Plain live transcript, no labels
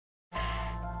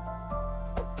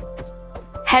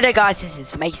Hello guys, this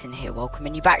is Mason here,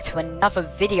 welcoming you back to another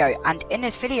video, and in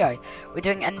this video we're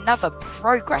doing another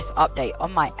progress update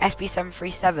on my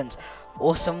SB737's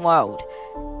Awesome World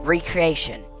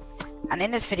recreation. And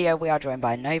in this video we are joined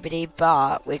by nobody,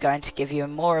 but we're going to give you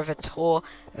more of a tour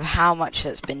of how much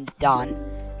that's been done,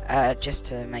 just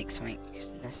to make something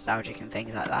nostalgic and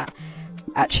things like that.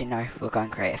 Actually no, we're going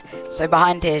creative. So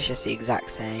behind here is just the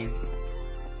exact same.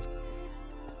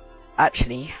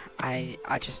 Actually,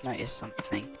 I just noticed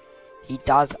something. He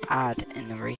does add in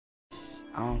the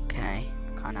okay,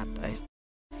 I can't add those.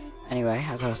 Anyway,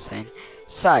 as I was saying.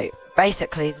 So,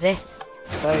 basically this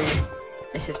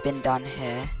has been done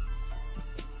here.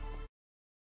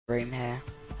 Room here.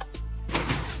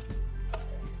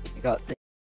 You got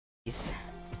these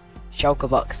shulker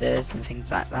boxes and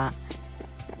things like that.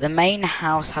 The main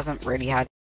house hasn't really had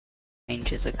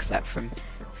changes except from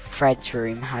Fred's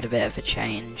room had a bit of a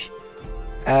change.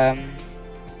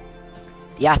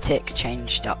 The attic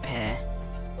changed up here,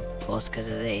 of course, because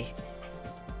of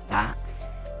that.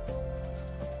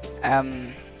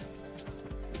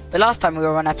 The last time we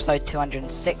were on episode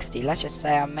 260, let's just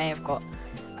say I may have got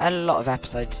a lot of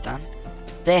episodes done.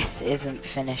 This isn't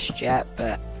finished yet,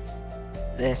 but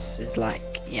this is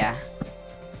like, yeah,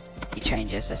 he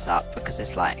changes this up because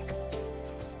it's like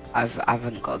I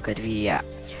haven't got a good view yet.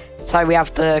 So we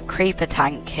have the creeper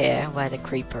tank here, where the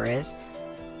creeper is.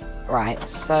 Right,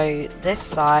 so this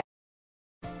side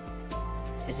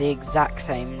is the exact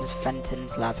same as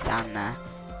Fenton's lab down there.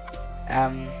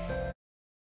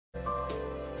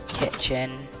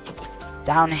 Kitchen.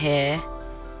 Down here,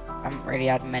 I haven't really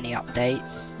had many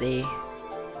updates. The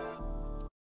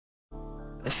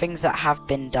things that have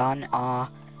been done are,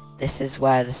 this is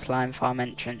where the slime farm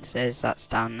entrance is, that's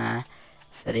down there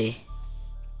for the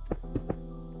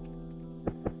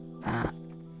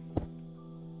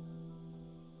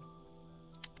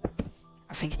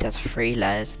I think it does 3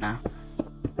 layers now.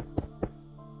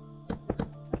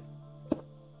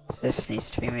 So this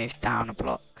needs to be moved down a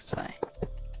block, so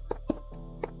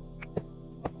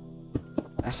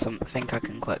that's something I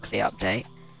can quickly update.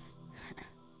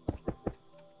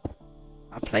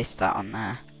 I'll place that on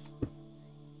there.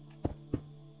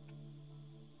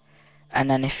 And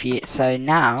then so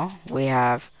now we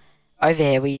have over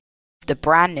here the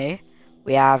brand new,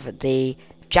 we have the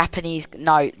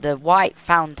the white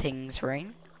fountains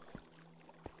room.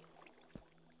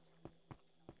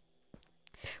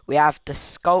 We have the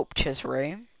sculptures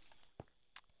room.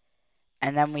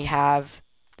 And then we have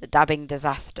the dabbing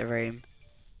disaster room.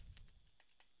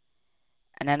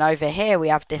 And then over here we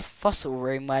have this fossil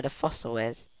room where the fossil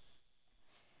is.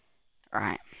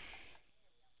 Right.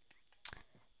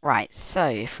 Right, so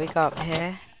if we go up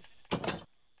here.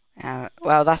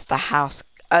 Well, that's the house,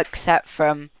 except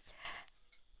from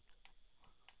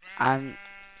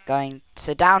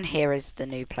so down here is the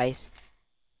new place.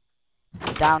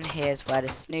 Down here is where the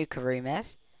snooker room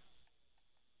is.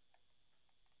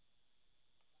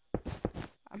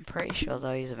 I'm pretty sure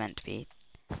those are meant to be.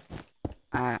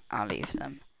 I'll leave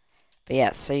them. But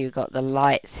yeah, so you've got the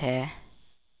lights here.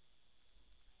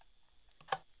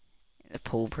 The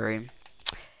pool room.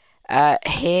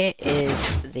 Here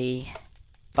is the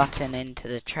button into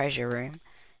the treasure room.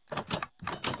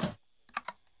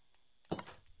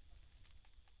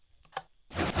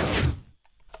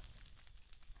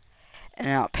 And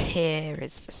up here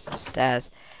is just the stairs.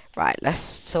 Right, let's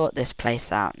sort this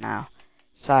place out now.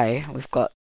 So, we've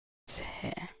got this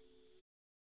here.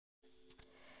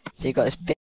 So you've got this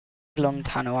big long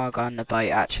tunnel. I'll go on the boat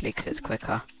actually because it's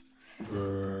quicker.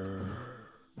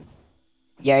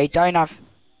 Yeah, you don't have...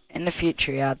 In the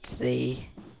future he adds the...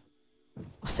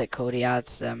 What's it called? He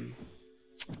adds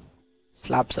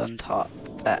slabs on top.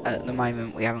 But at the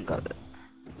moment we haven't got the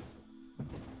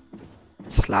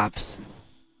slabs.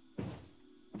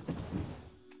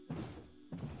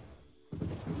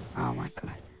 Oh my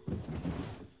god.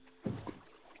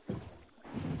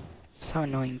 So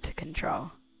annoying to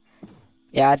control.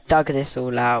 Yeah, I dug this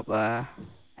all out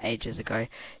ages ago.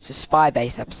 It's a spy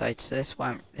base episode, so this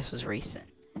was recent.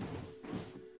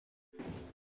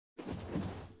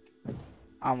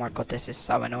 Oh my god, this is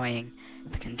so annoying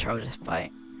to control this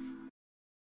boat.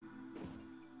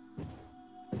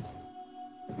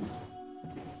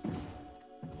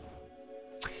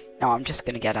 No, I'm just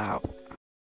gonna get out.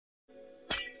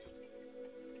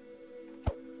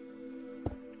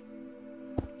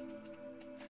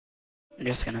 I'm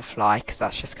just gonna fly because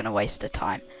that's just gonna waste the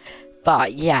time.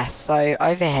 But yeah, so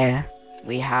over here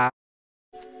we have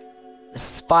the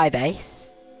spy base.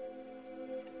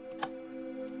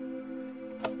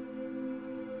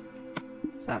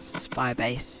 So that's the spy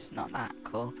base, not that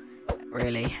cool.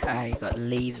 really. You got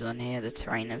leaves on here, the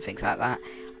terrain and things like that.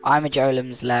 I'm a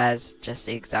Jolim's Lairs, just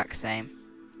the exact same.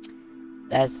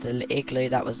 There's the igloo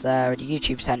that was there. The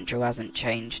YouTube Central hasn't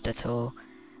changed at all.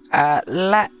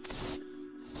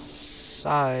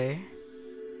 So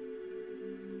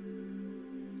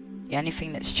the only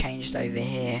thing that's changed over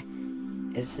here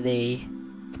is the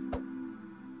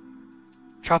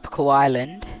tropical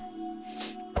island.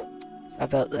 So I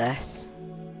built this.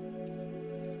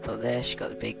 Got this, you got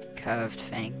the big curved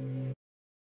thing.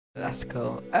 That's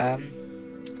cool.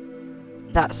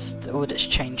 That's all that's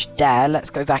changed there. Let's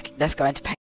go back, let's go into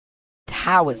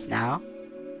towers now.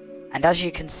 And as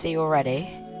you can see already,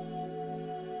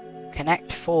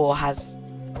 Connect 4 has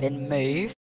been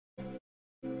moved.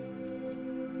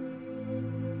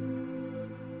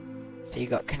 So you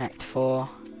got Connect 4,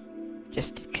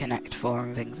 just Connect 4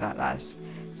 and things like that. It's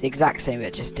the exact same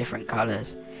but just different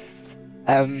colours.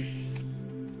 The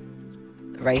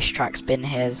racetrack's been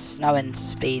here, Snow and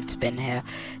Speed's been here.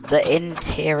 The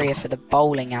interior for the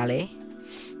bowling alley,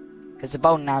 because the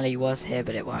bowling alley was here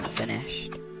but it weren't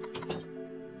finished.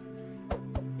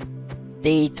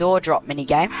 The door drop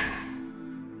minigame.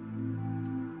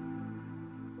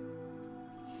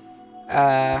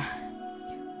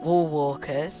 Wall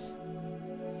walkers.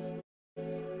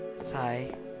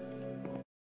 So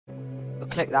we'll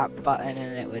click that button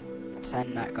and it would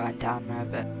send that guy down there,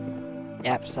 but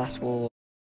yep, so that's wall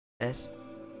walkers.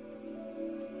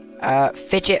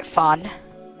 Fidget fun.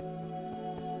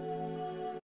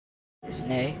 It's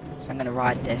new, so I'm gonna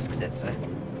ride this because it's a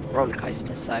roller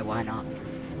coaster, so why not?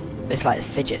 It's like the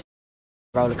fidget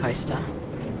roller coaster.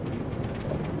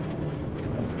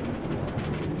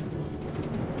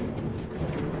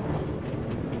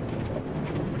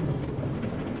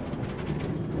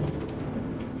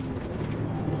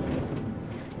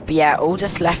 But yeah, all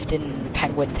just left in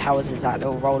Penguin Towers is that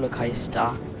little roller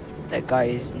coaster that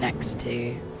goes next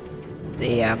to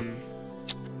the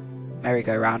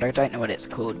merry-go-round. I don't know what it's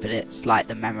called, but it's like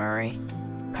the memory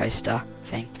coaster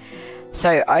thing.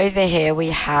 So over here we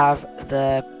have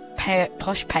the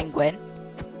Posh Penguin.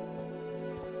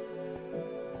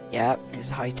 Yep,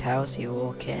 it's a hotel, so you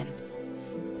walk in.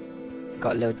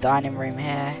 Got a little dining room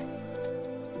here.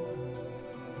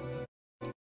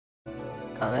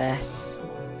 Got this.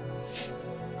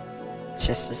 It's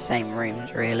just the same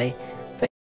rooms really. But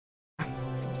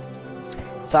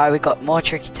so we got more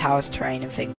tricky towers terrain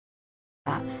and things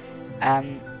like that.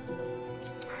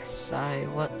 So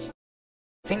what's,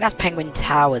 I think that's Penguin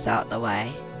Towers out the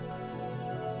way.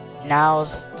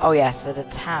 Now's, oh yeah, so the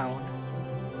town.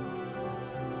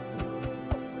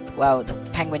 Well, the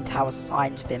Penguin Towers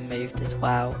sign's been moved as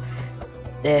well.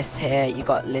 This here, you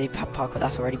got Lily Pad Park,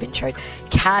 that's already been showed.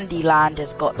 Candyland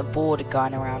has got the border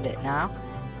going around it now.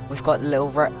 We've got a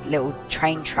little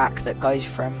train track that goes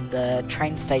from the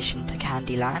train station to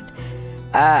Candyland.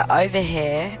 Over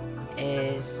here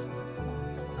is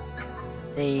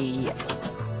the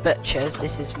Butchers.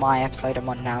 This is my episode I'm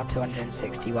on now,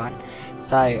 261.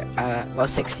 So, well,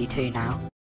 62 now.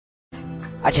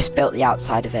 I just built the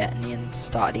outside of it and then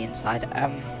started the inside.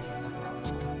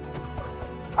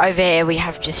 Over here we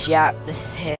have just, yeah, this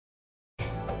is here.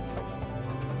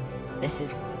 This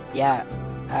is, yeah,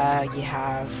 you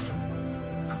have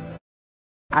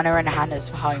Anna and Hannah's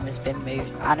home has been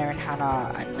moved. Anna and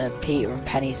Hannah and the Peter and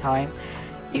Penny's home.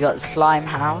 You got the Slime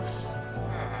House.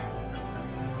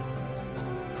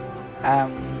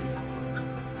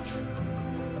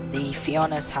 The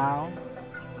Fiona's house.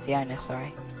 Fiona,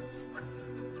 sorry.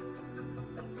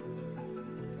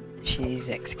 She's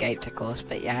escaped, of course,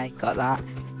 but yeah, you got that.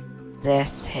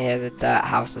 This here, the dirt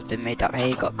house has been moved up here.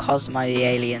 You got Cosmo the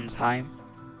alien's home.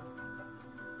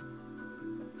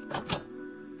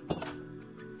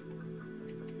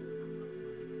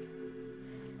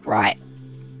 Right.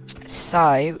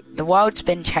 So the world's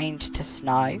been changed to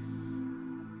snow.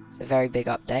 It's a very big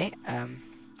update.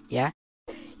 Yeah.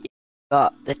 You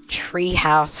got the tree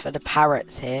house for the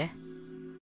parrots here.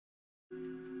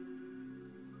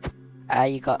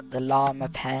 You got the llama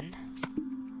pen.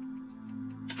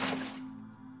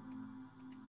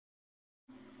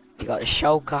 You got the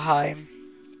shulker home.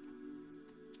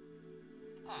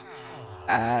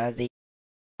 The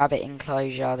rabbit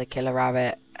enclosure, the killer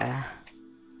rabbit.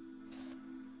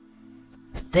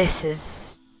 This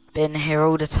has been here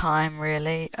all the time,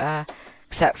 really.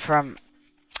 Except from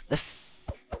the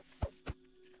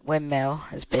windmill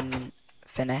has been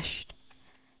finished.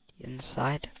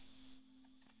 Inside.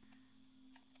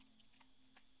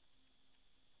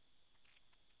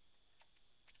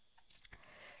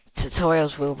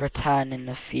 Tutorials will return in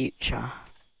the future.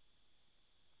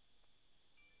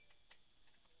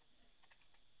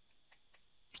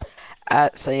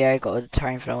 So yeah, I got all the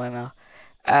terrain for the windmill.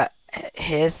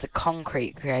 Here's the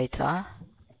concrete creator.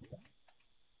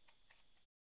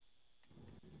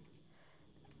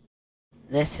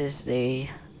 This is the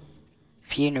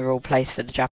funeral place for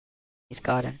the Japanese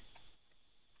garden.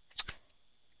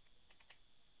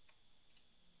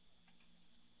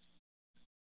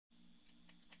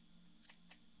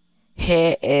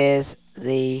 Here is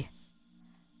the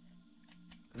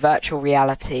virtual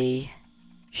reality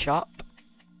shop.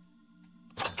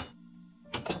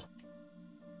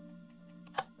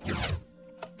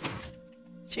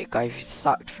 So you go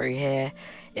sucked through here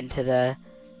into the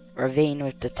ravine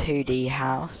with the 2D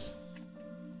house.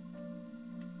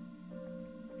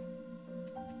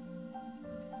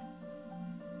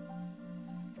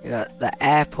 You got the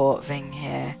airport thing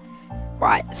here.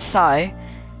 Right, so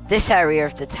this area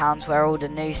of the town's where all the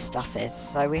new stuff is.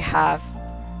 So we have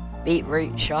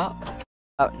beetroot shop.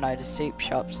 Oh no, the soup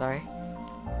shop, sorry.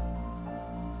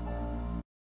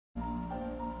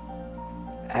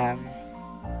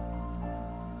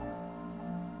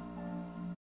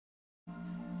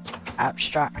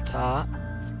 Abstract art.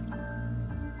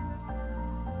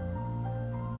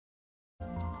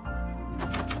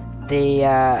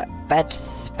 The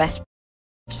best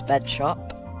bed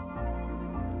shop.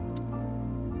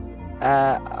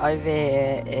 Over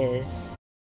here is,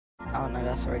 oh no,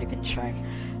 that's already been shown.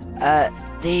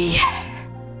 The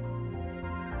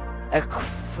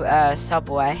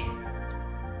subway.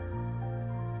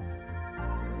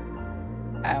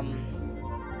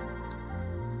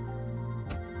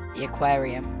 The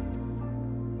aquarium.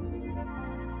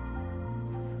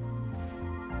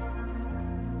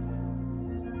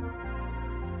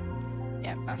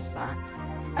 Yep, that's that.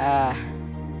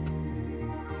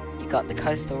 You got the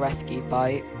coastal rescue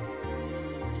boat.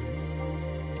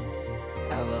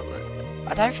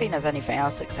 I don't think there's anything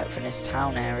else except for this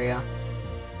town area.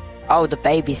 Oh, the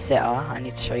babysitter. I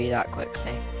need to show you that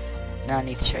quickly. Now I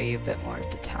need to show you a bit more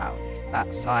of the town,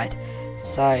 that side.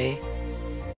 So,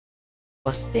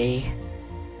 what's the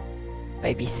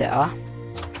babysitter?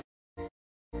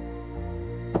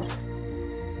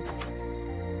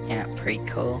 Yeah, pretty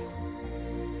cool.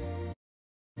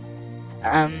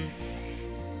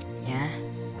 Yes,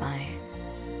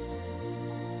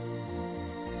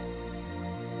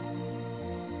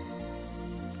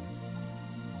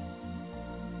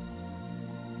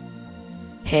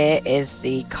 Here is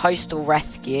the coastal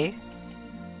rescue.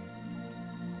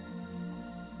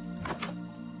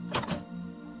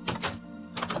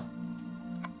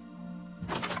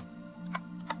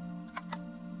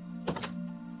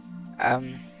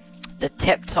 The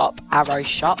Tip Top Arrow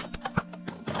Shop.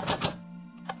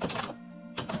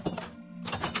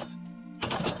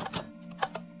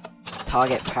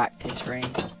 Target practice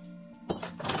rooms.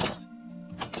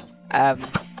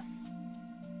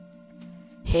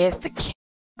 Here's the cake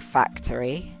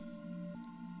factory.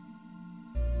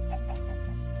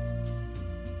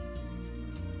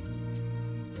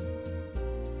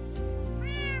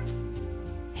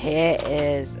 Here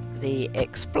is the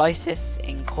Explosives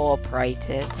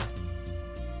Incorporated.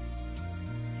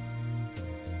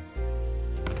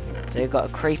 So you've got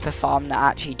a creeper farm that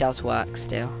actually does work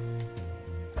still.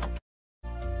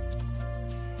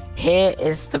 Here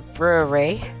is the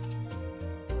brewery.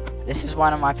 This is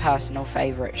one of my personal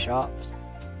favourite shops.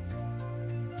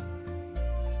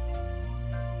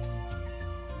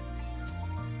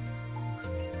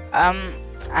 And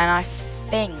I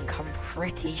think, I'm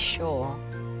pretty sure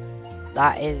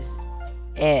that is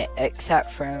it,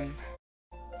 except from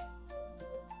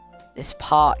this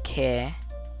park here.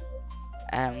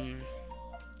 And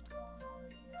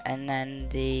then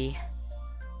the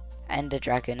Ender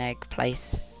Dragon egg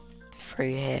place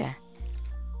through here.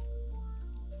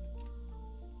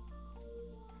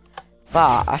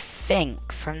 But I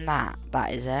think from that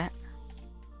is it.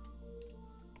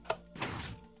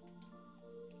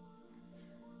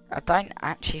 I don't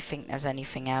actually think there's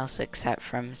anything else except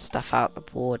from stuff out the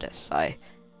border, so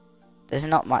there's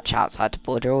not much outside the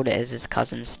border. All it is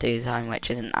Cousin Stu's home, which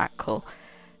isn't that cool.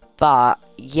 But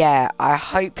yeah, I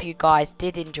hope you guys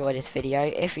did enjoy this video.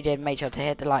 If you did, make sure to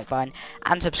hit the like button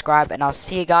and subscribe, and I'll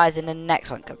see you guys in the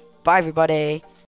next one. Goodbye, everybody.